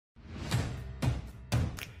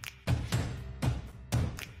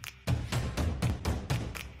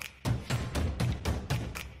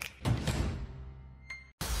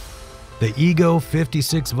The Ego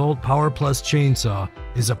 56-volt Power Plus chainsaw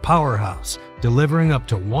is a powerhouse, delivering up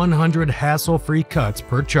to 100 hassle-free cuts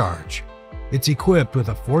per charge. It's equipped with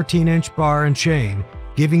a 14-inch bar and chain,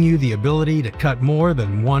 giving you the ability to cut more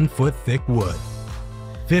than 1 foot thick wood.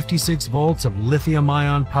 56 volts of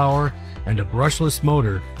lithium-ion power and a brushless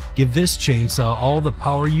motor give this chainsaw all the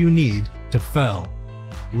power you need to fell,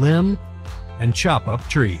 limb, and chop up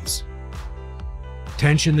trees.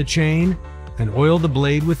 Tension the chain and oil the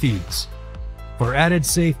blade with ease. For added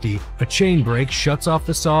safety, a chain brake shuts off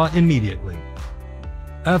the saw immediately.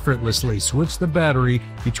 Effortlessly switch the battery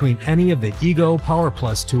between any of the Ego Power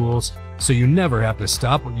Plus tools so you never have to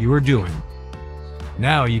stop what you are doing.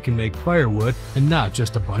 Now you can make firewood and not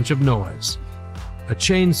just a bunch of noise. A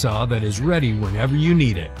chainsaw that is ready whenever you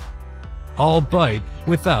need it. All bite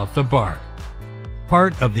without the bark.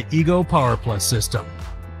 Part of the Ego Power Plus system.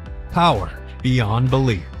 Power beyond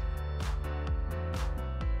belief.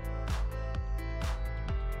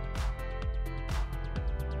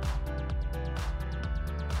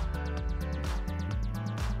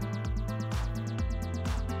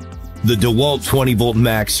 The DEWALT 20-volt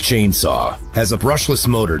max chainsaw has a brushless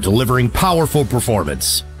motor delivering powerful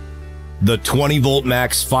performance. The 20-volt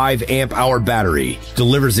max 5 amp-hour battery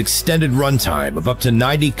delivers extended runtime of up to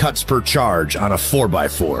 90 cuts per charge on a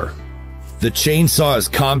 4x4. The chainsaw is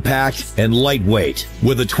compact and lightweight,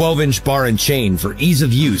 with a 12-inch bar and chain for ease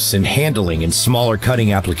of use and handling in smaller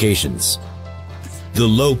cutting applications. The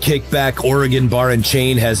low kickback Oregon bar and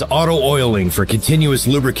chain has auto oiling for continuous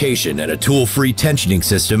lubrication and a tool-free tensioning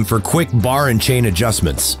system for quick bar and chain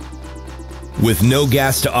adjustments. With no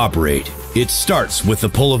gas to operate, it starts with the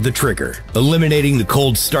pull of the trigger, eliminating the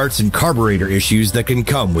cold starts and carburetor issues that can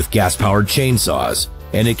come with gas-powered chainsaws,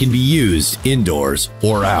 and it can be used indoors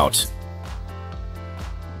or out.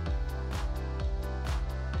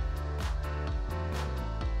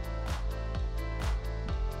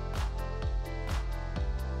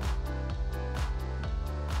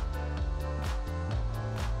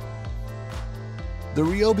 The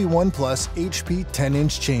RYOBI ONE+ HP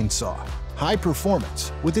 10-inch chainsaw. High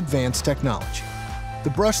performance with advanced technology. The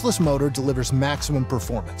brushless motor delivers maximum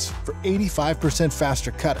performance for 85%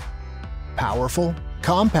 faster cutting. Powerful,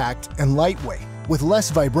 compact, and lightweight with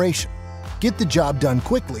less vibration. Get the job done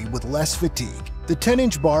quickly with less fatigue. The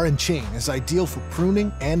 10-inch bar and chain is ideal for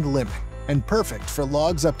pruning and limbing, and perfect for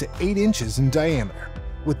logs up to 8 inches in diameter.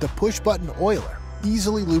 With the push-button oiler,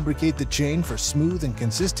 easily lubricate the chain for smooth and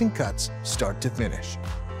consistent cuts start to finish.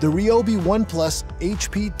 The RYOBI ONE+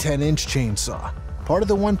 HP 10-inch chainsaw, part of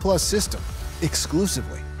the ONE+ system,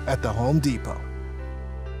 exclusively at the Home Depot.